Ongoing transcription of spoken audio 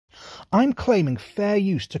I'm claiming fair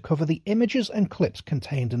use to cover the images and clips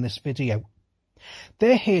contained in this video.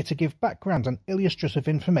 They're here to give background and illustrative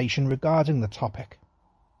information regarding the topic.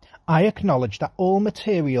 I acknowledge that all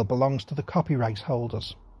material belongs to the copyright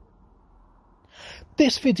holders.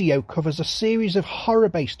 This video covers a series of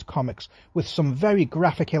horror-based comics with some very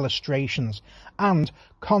graphic illustrations and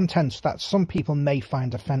contents that some people may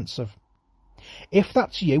find offensive. If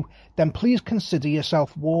that's you, then please consider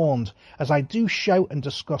yourself warned, as I do show and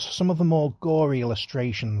discuss some of the more gory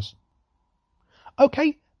illustrations.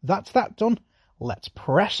 Okay, that's that done. Let's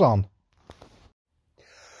press on.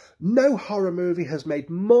 No horror movie has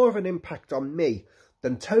made more of an impact on me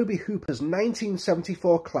than Tobe Hooper's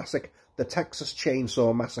 1974 classic, The Texas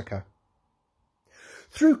Chainsaw Massacre.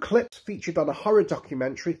 Through clips featured on a horror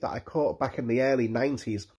documentary that I caught back in the early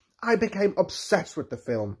 90s, I became obsessed with the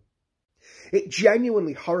film. It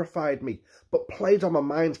genuinely horrified me, but played on my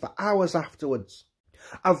mind for hours afterwards.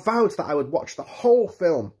 I vowed that I would watch the whole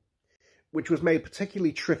film, which was made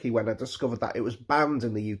particularly tricky when I discovered that it was banned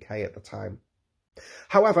in the UK at the time.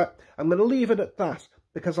 However, I'm going to leave it at that,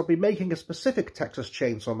 because I'll be making a specific Texas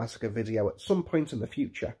Chainsaw Massacre video at some point in the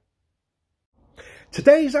future.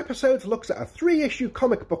 Today's episode looks at a 3-issue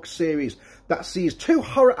comic book series that sees two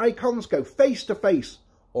horror icons go face to face,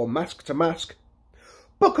 or mask to mask.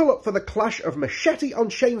 Buckle up for the clash of machete on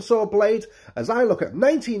chainsaw blade as I look at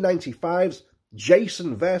 1995's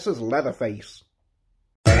Jason vs. Leatherface.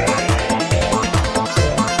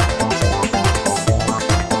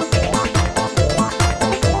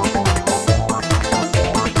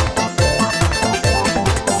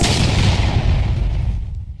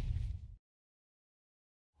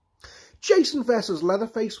 Jason vs.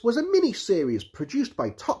 Leatherface was a mini-series produced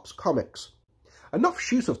by Topps Comics, an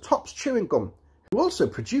offshoot of Topps Chewing Gum, who also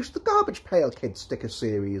produced the Garbage Pail Kids sticker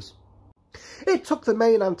series. It took the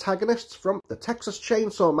main antagonists from the Texas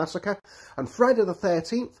Chainsaw Massacre and Friday the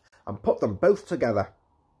 13th and put them both together.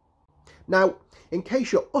 Now, in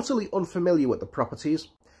case you're utterly unfamiliar with the properties,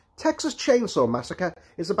 Texas Chainsaw Massacre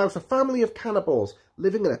is about a family of cannibals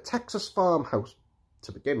living in a Texas farmhouse,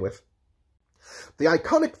 to begin with. The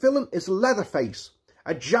iconic villain is Leatherface,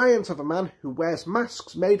 a giant of a man who wears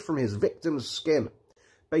masks made from his victim's skin,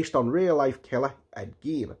 based on real-life killer Ed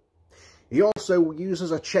Gein. He also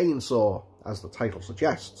uses a chainsaw, as the title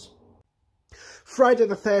suggests. Friday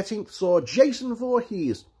the 13th saw Jason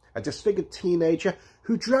Voorhees, a disfigured teenager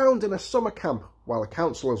who drowned in a summer camp while the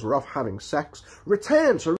counsellors were off having sex,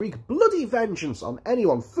 return to wreak bloody vengeance on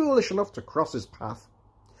anyone foolish enough to cross his path.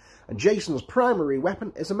 And Jason's primary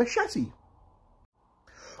weapon is a machete.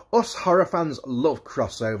 Us horror fans love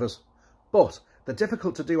crossovers, but they're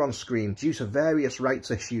difficult to do on screen due to various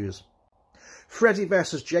rights issues. Freddy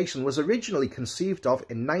vs. Jason was originally conceived of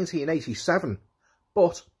in 1987,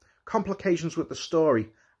 but complications with the story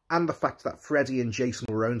and the fact that Freddy and Jason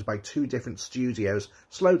were owned by two different studios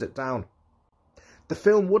slowed it down. The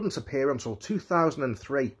film wouldn't appear until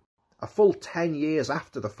 2003, a full 10 years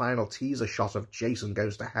after the final teaser shot of Jason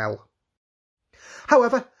Goes to Hell.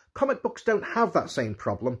 However, comic books don't have that same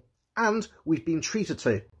problem, and we've been treated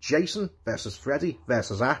to Jason vs. Freddy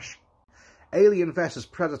vs. Ash, Alien vs.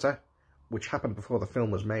 Predator, which happened before the film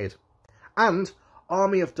was made, and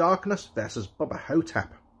Army of Darkness vs. Bubba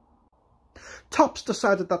Hotep. Topps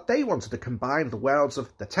decided that they wanted to combine the worlds of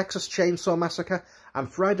the Texas Chainsaw Massacre and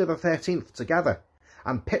Friday the 13th together,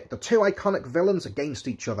 and pit the two iconic villains against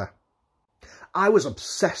each other. I was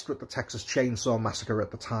obsessed with the Texas Chainsaw Massacre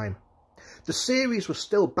at the time. The series was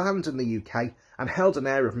still banned in the UK and held an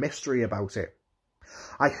air of mystery about it.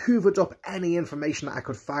 I hoovered up any information that I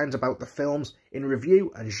could find about the films in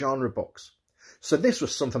review and genre books, so this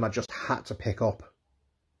was something I just had to pick up.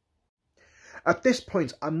 At this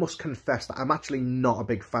point, I must confess that I'm actually not a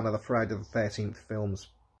big fan of the Friday the 13th films.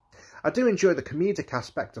 I do enjoy the comedic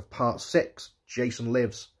aspect of Part 6, Jason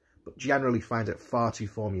Lives, but generally find it far too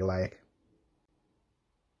formulaic.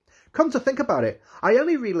 Come to think about it, I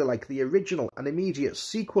only really like the original and immediate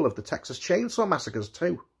sequel of the Texas Chainsaw Massacres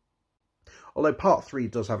too, although Part 3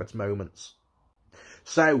 does have its moments.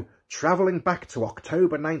 So, travelling back to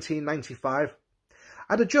October 1995,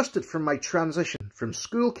 I'd adjusted from my transition from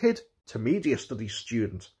school kid to media studies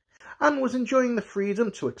student, and was enjoying the freedom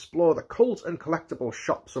to explore the cult and collectible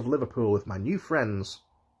shops of Liverpool with my new friends.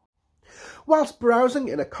 Whilst browsing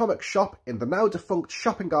in a comic shop in the now defunct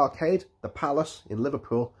shopping arcade, the Palace, in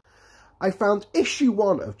Liverpool, I found issue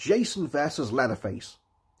 1 of Jason vs. Leatherface.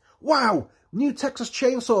 Wow, new Texas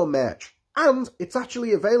Chainsaw merch, and it's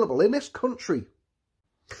actually available in this country.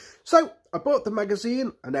 So I bought the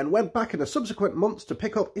magazine and then went back in the subsequent months to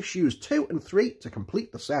pick up issues 2 and 3 to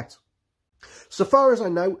complete the set. So far as I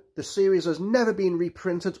know, the series has never been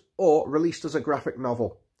reprinted or released as a graphic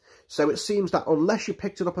novel, so it seems that unless you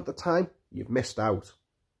picked it up at the time, you've missed out.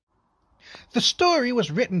 The story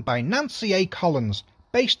was written by Nancy A. Collins,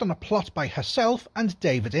 based on a plot by herself and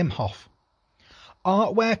David Imhoff.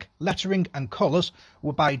 Artwork, lettering and colours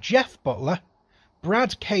were by Jeff Butler,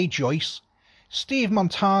 Brad K. Joyce, Steve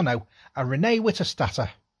Montano and Renee Witterstatter,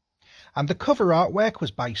 and the cover artwork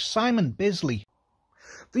was by Simon Bisley.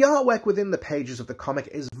 The artwork within the pages of the comic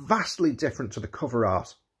is vastly different to the cover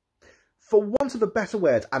art. For want of a better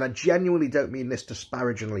word, and I genuinely don't mean this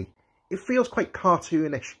disparagingly, it feels quite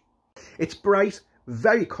cartoonish. It's bright,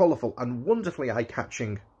 very colourful and wonderfully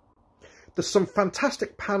eye-catching. There's some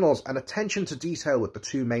fantastic panels and attention to detail with the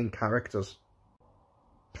two main characters.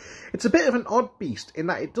 It's a bit of an odd beast in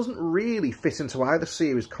that it doesn't really fit into either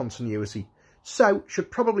series' continuity, so should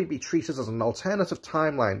probably be treated as an alternative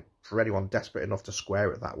timeline for anyone desperate enough to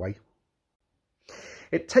square it that way.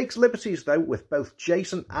 It takes liberties though with both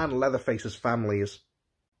Jason and Leatherface's families.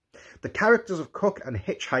 The characters of Cook and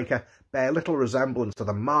Hitchhiker bear little resemblance to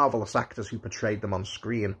the marvellous actors who portrayed them on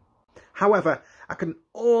screen. However, I can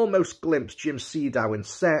almost glimpse Jim Seedow in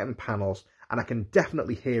certain panels, and I can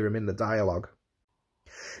definitely hear him in the dialogue.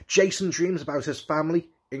 Jason dreams about his family,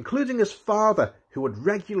 including his father, who would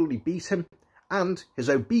regularly beat him, and his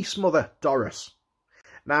obese mother, Doris.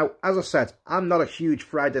 Now, as I said, I'm not a huge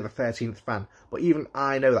Friday the 13th fan, but even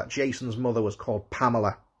I know that Jason's mother was called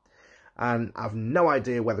Pamela, and I've no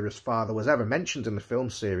idea whether his father was ever mentioned in the film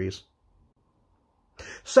series.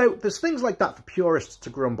 So, there's things like that for purists to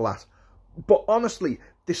grumble at, but honestly,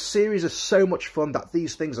 this series is so much fun that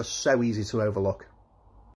these things are so easy to overlook.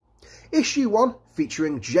 Issue 1,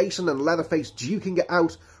 featuring Jason and Leatherface duking it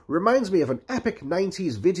out, reminds me of an epic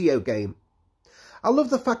 90s video game. I love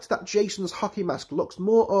the fact that Jason's hockey mask looks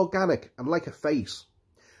more organic and like a face.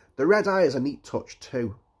 The red eye is a neat touch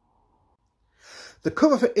too. The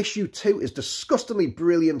cover for issue 2 is disgustingly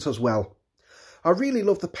brilliant as well. I really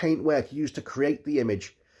love the paintwork used to create the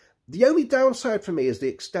image. The only downside for me is the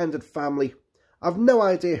extended family. I've no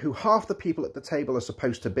idea who half the people at the table are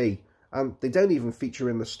supposed to be, and they don't even feature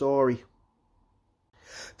in the story.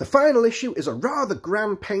 The final issue is a rather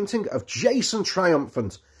grand painting of Jason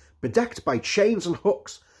triumphant, bedecked by chains and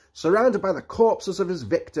hooks, surrounded by the corpses of his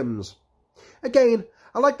victims. Again,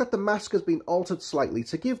 I like that the mask has been altered slightly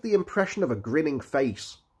to give the impression of a grinning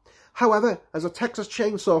face. However, as a Texas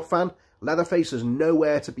Chainsaw fan, Leatherface is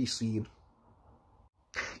nowhere to be seen.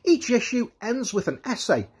 Each issue ends with an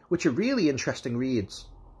essay, which are really interesting reads.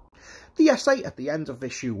 The essay at the end of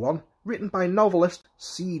issue 1, written by novelist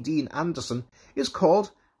C. Dean Anderson, is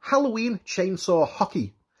called Halloween Chainsaw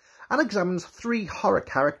Hockey, and examines 3 horror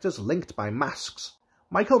characters linked by masks: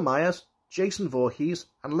 Michael Myers, Jason Voorhees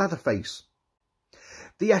and Leatherface.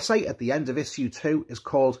 The essay at the end of issue 2 is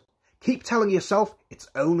called Keep Telling Yourself It's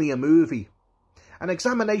Only a Movie, an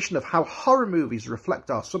examination of how horror movies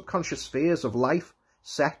reflect our subconscious fears of life,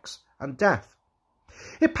 sex and death.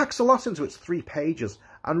 It packs a lot into its 3 pages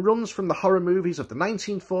and runs from the horror movies of the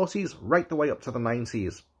 1940s right the way up to the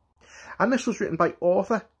 90s. And this was written by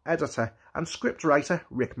author, editor and scriptwriter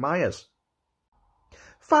Rick Myers.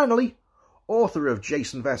 Finally, author of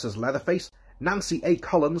Jason vs. Leatherface, Nancy A.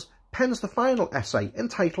 Collins, pens the final essay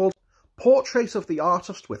entitled Portrait of the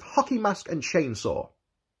Artist with Hockey Mask and Chainsaw.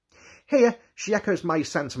 Here, she echoes my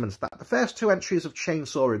sentiments that the first 2 entries of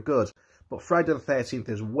Chainsaw are good, but Friday the 13th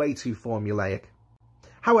is way too formulaic.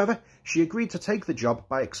 However, she agreed to take the job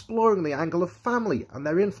by exploring the angle of family and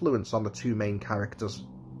their influence on the 2 main characters.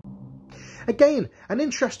 Again, an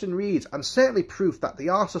interesting read and certainly proof that the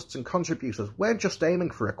artists and contributors weren't just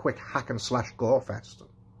aiming for a quick hack-and-slash gore-fest.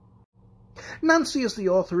 Nancy is the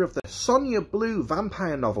author of the Sonya Blue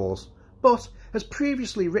vampire novels, but has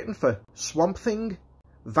previously written for Swamp Thing,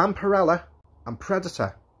 Vampirella and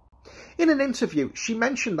Predator. In an interview, she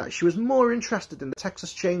mentioned that she was more interested in the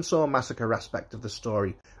Texas Chainsaw Massacre aspect of the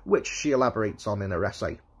story, which she elaborates on in her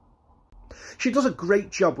essay. She does a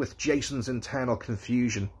great job with Jason's internal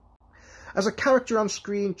confusion. As a character on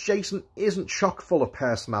screen, Jason isn't chock full of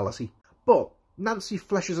personality, but Nancy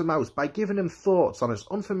fleshes him out by giving him thoughts on his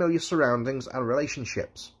unfamiliar surroundings and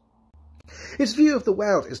relationships. His view of the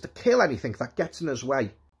world is to kill anything that gets in his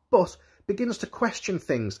way, but begins to question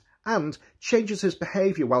things and changes his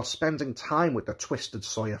behaviour while spending time with the twisted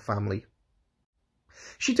Sawyer family.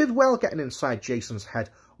 She did well getting inside Jason's head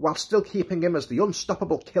while still keeping him as the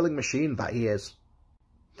unstoppable killing machine that he is.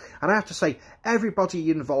 And I have to say, everybody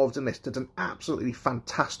involved in this did an absolutely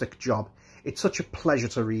fantastic job. It's such a pleasure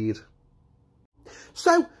to read.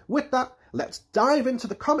 So, with that, let's dive into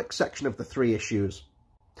the comic section of the 3 issues.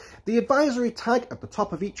 The advisory tag at the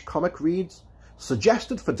top of each comic reads,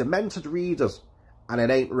 "Suggested for demented readers," and it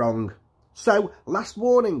ain't wrong. So, last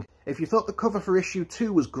warning, if you thought the cover for issue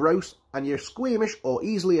 2 was gross and you're squeamish or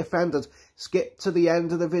easily offended, skip to the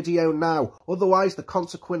end of the video now, otherwise the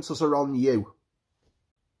consequences are on you.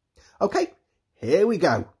 Okay, here we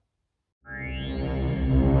go.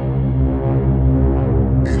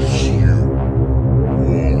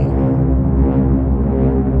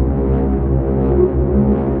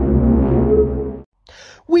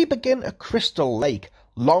 We begin at Crystal Lake,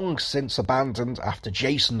 long since abandoned after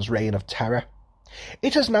Jason's reign of terror.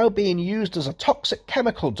 It is now being used as a toxic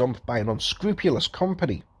chemical dump by an unscrupulous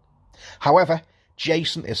company. However,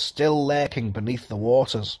 Jason is still lurking beneath the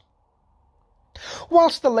waters.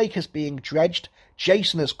 Whilst the lake is being dredged,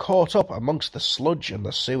 Jason is caught up amongst the sludge and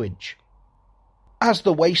the sewage. As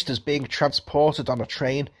the waste is being transported on a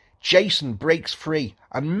train, Jason breaks free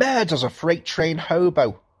and murders a freight train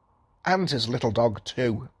hobo, and his little dog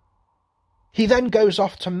too. He then goes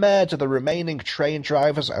off to murder the remaining train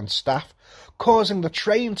drivers and staff, causing the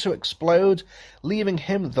train to explode, leaving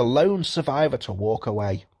him the lone survivor to walk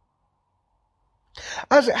away.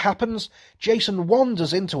 As it happens, Jason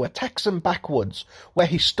wanders into a Texan backwoods where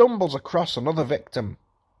he stumbles across another victim.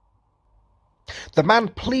 The man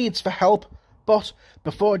pleads for help, but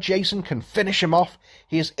before Jason can finish him off,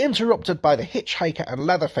 he is interrupted by the hitchhiker and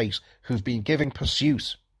Leatherface, who've been giving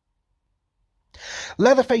pursuit.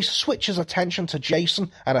 Leatherface switches attention to Jason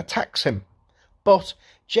and attacks him, but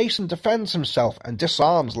Jason defends himself and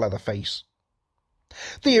disarms Leatherface.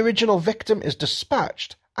 The original victim is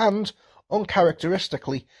dispatched and,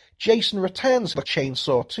 uncharacteristically, Jason returns the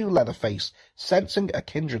chainsaw to Leatherface, sensing a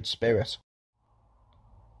kindred spirit.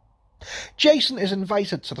 Jason is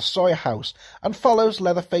invited to the Sawyer house and follows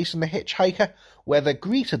Leatherface and the hitchhiker, where they're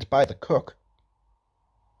greeted by the cook.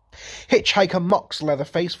 Hitchhiker mocks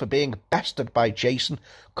Leatherface for being bested by Jason,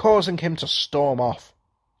 causing him to storm off.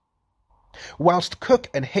 Whilst Cook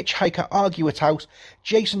and Hitchhiker argue it out,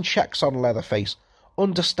 Jason checks on Leatherface,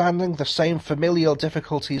 understanding the same familial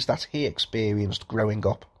difficulties that he experienced growing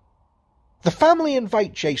up. The family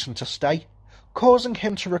invite Jason to stay, causing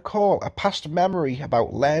him to recall a past memory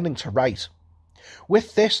about learning to write.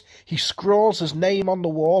 With this, he scrawls his name on the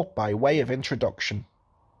wall by way of introduction.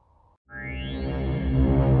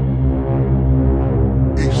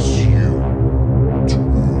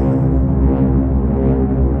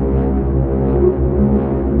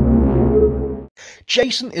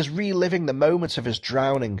 Jason is reliving the moment of his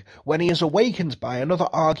drowning when he is awakened by another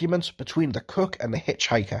argument between the cook and the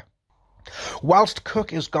hitchhiker. Whilst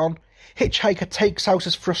Cook is gone, Hitchhiker takes out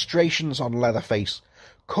his frustrations on Leatherface,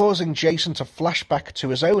 causing Jason to flash back to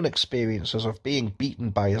his own experiences of being beaten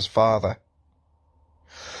by his father.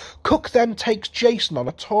 Cook then takes Jason on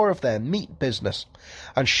a tour of their meat business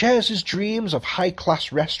and shares his dreams of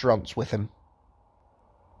high-class restaurants with him.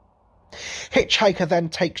 Hitchhiker then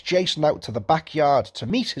takes Jason out to the backyard to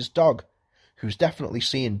meet his dog, who's definitely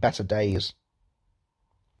seen better days.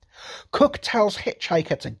 Cook tells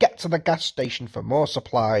Hitchhiker to get to the gas station for more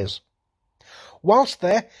supplies. Whilst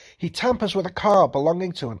there, he tampers with a car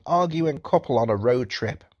belonging to an arguing couple on a road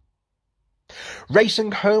trip.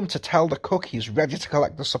 Racing home to tell the cook he's ready to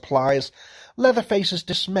collect the supplies, Leatherface is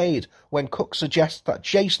dismayed when Cook suggests that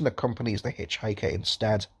Jason accompanies the hitchhiker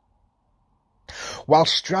instead. While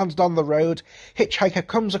stranded on the road, Hitchhiker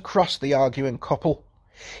comes across the arguing couple.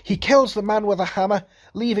 He kills the man with a hammer,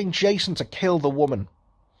 leaving Jason to kill the woman.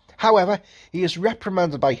 However, he is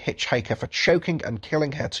reprimanded by Hitchhiker for choking and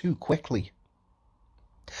killing her too quickly.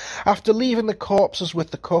 After leaving the corpses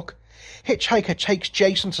with the cook, Hitchhiker takes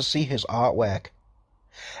Jason to see his artwork.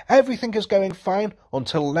 Everything is going fine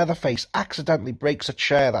until Leatherface accidentally breaks a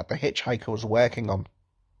chair that the hitchhiker was working on.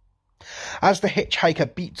 As the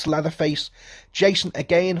hitchhiker beats Leatherface, Jason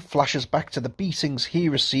again flashes back to the beatings he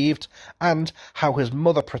received and how his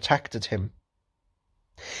mother protected him.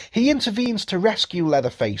 He intervenes to rescue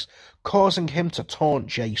Leatherface, causing him to taunt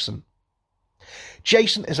Jason.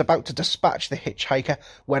 Jason is about to dispatch the hitchhiker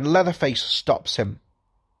when Leatherface stops him.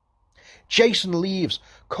 Jason leaves,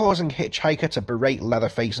 causing Hitchhiker to berate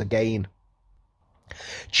Leatherface again.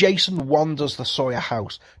 Jason wanders the Sawyer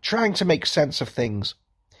house, trying to make sense of things.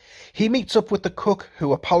 He meets up with the cook,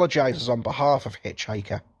 who apologises on behalf of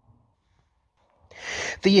Hitchhiker.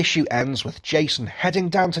 The issue ends with Jason heading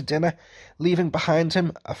down to dinner, leaving behind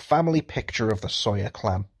him a family picture of the Sawyer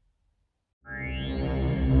clan.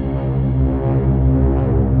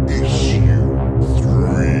 Issue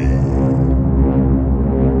 3.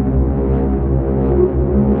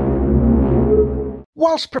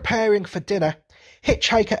 Whilst preparing for dinner,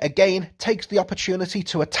 Hitchhiker again takes the opportunity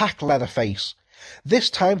to attack Leatherface, this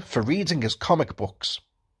time for reading his comic books.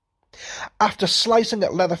 After slicing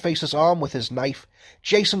at Leatherface's arm with his knife,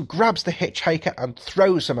 Jason grabs the hitchhiker and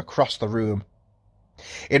throws him across the room.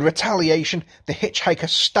 In retaliation, the hitchhiker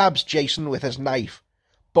stabs Jason with his knife,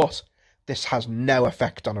 but this has no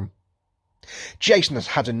effect on him. Jason has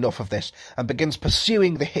had enough of this and begins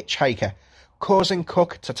pursuing the hitchhiker, causing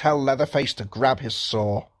Cook to tell Leatherface to grab his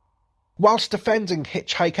saw. Whilst defending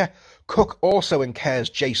Hitchhiker, Cook also incurs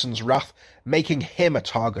Jason's wrath, making him a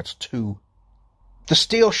target too. The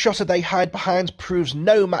steel shutter they hide behind proves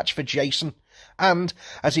no match for Jason, and,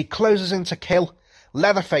 as he closes in to kill,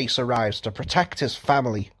 Leatherface arrives to protect his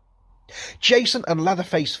family. Jason and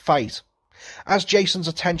Leatherface fight. As Jason's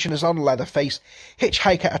attention is on Leatherface,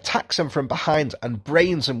 Hitchhiker attacks him from behind and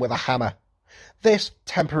brains him with a hammer. This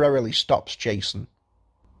temporarily stops Jason.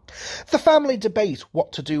 The family debate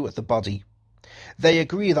what to do with the body. They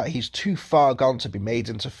agree that he's too far gone to be made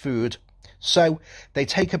into food, so they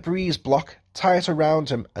take a breeze block, tie it around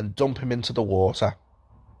him and dump him into the water.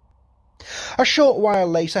 A short while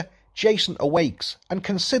later, Jason awakes and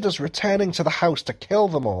considers returning to the house to kill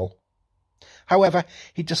them all. However,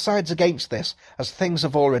 he decides against this as things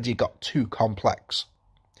have already got too complex.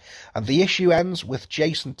 And the issue ends with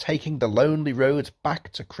Jason taking the lonely road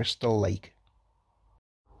back to Crystal Lake.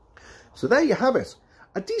 So there you have it,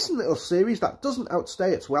 a decent little series that doesn't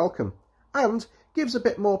outstay its welcome, and gives a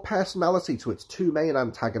bit more personality to its two main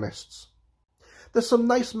antagonists. There's some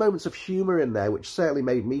nice moments of humour in there which certainly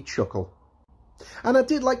made me chuckle. And I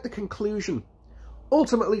did like the conclusion.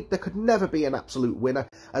 Ultimately, there could never be an absolute winner,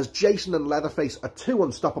 as Jason and Leatherface are two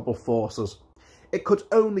unstoppable forces. It could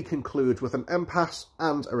only conclude with an impasse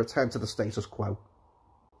and a return to the status quo.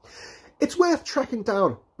 It's worth tracking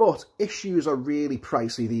down, but issues are really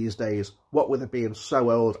pricey these days, what with it being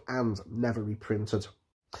so old and never reprinted.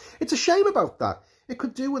 It's a shame about that. It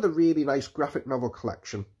could do with a really nice graphic novel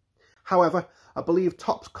collection. However, I believe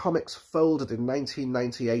Topps Comics folded in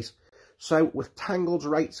 1998, so with tangled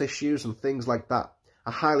rights issues and things like that,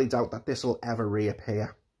 I highly doubt that this will ever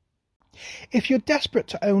reappear. If you're desperate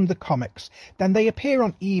to own the comics, then they appear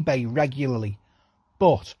on eBay regularly,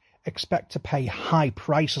 but expect to pay high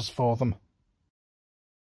prices for them.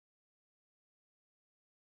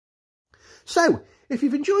 So, if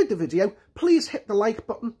you've enjoyed the video, please hit the like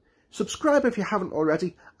button, subscribe if you haven't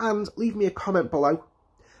already, and leave me a comment below.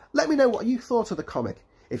 Let me know what you thought of the comic,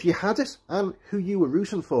 if you had it, and who you were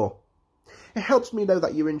rooting for. It helps me know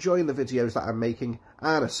that you're enjoying the videos that I'm making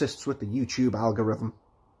and assists with the YouTube algorithm.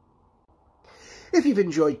 If you've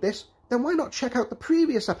enjoyed this, then why not check out the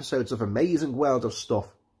previous episodes of Amazing World of Stuff.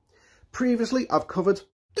 Previously, I've covered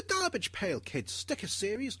the Garbage Pail Kids sticker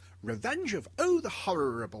series, Revenge of Oh the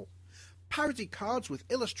Horrible, parody cards with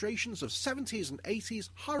illustrations of 70s and 80s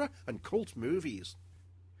horror and cult movies,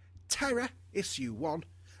 Terror Issue 1,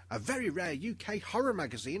 a very rare UK horror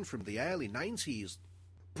magazine from the early 90s,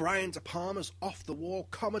 Brian De Palma's off-the-wall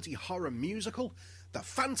comedy horror musical, The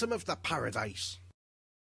Phantom of the Paradise,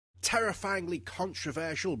 terrifyingly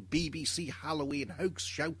controversial BBC Halloween hoax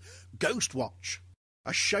show, Ghostwatch,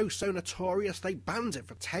 a show so notorious they banned it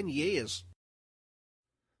for 10 years,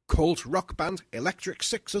 cult rock band Electric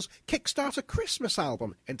Six's Kickstarter Christmas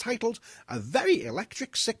album entitled A Very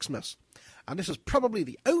Electric Sixmas, and this is probably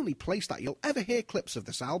the only place that you'll ever hear clips of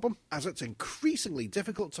this album, as it's increasingly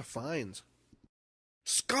difficult to find.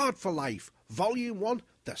 Scarred for Life, Volume 1,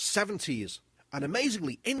 The 70s, an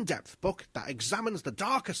amazingly in-depth book that examines the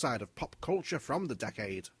darker side of pop culture from the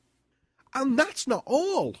decade. And that's not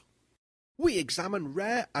all! We examine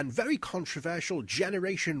rare and very controversial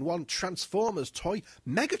Generation 1 Transformers toy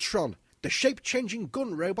Megatron, the shape-changing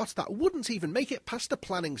gun robot that wouldn't even make it past the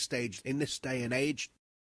planning stage in this day and age.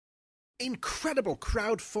 Incredible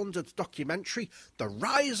crowd-funded documentary, The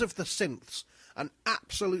Rise of the Synths, an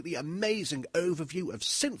absolutely amazing overview of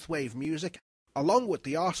synthwave music, along with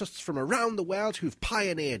the artists from around the world who've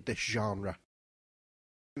pioneered this genre.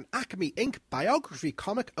 An Acme Inc. biography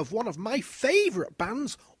comic of one of my favourite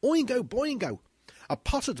bands, Oingo Boingo, a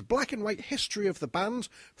potted black and white history of the band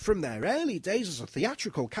from their early days as a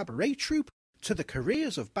theatrical cabaret troupe to the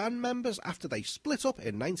careers of band members after they split up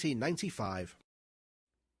in 1995.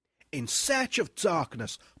 In Search of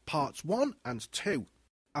Darkness, Parts 1 and 2,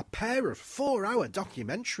 a pair of 4-hour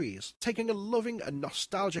documentaries taking a loving and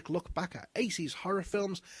nostalgic look back at 80s horror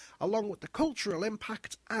films along with the cultural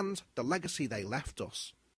impact and the legacy they left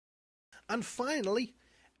us. And finally,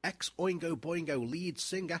 ex-Oingo Boingo lead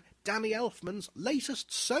singer Danny Elfman's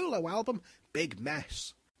latest solo album, Big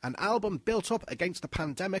Mess, an album built up against the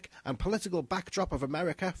pandemic and political backdrop of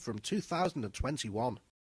America from 2021.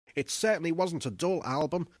 It certainly wasn't a dull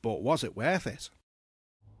album, but was it worth it?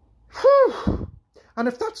 Whew! And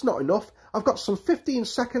if that's not enough, I've got some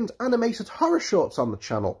 15-second animated horror shorts on the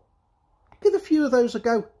channel. Give a few of those a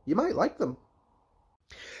go, you might like them.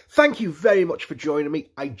 Thank you very much for joining me,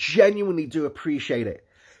 I genuinely do appreciate it.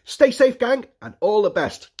 Stay safe, gang, and all the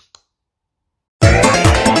best.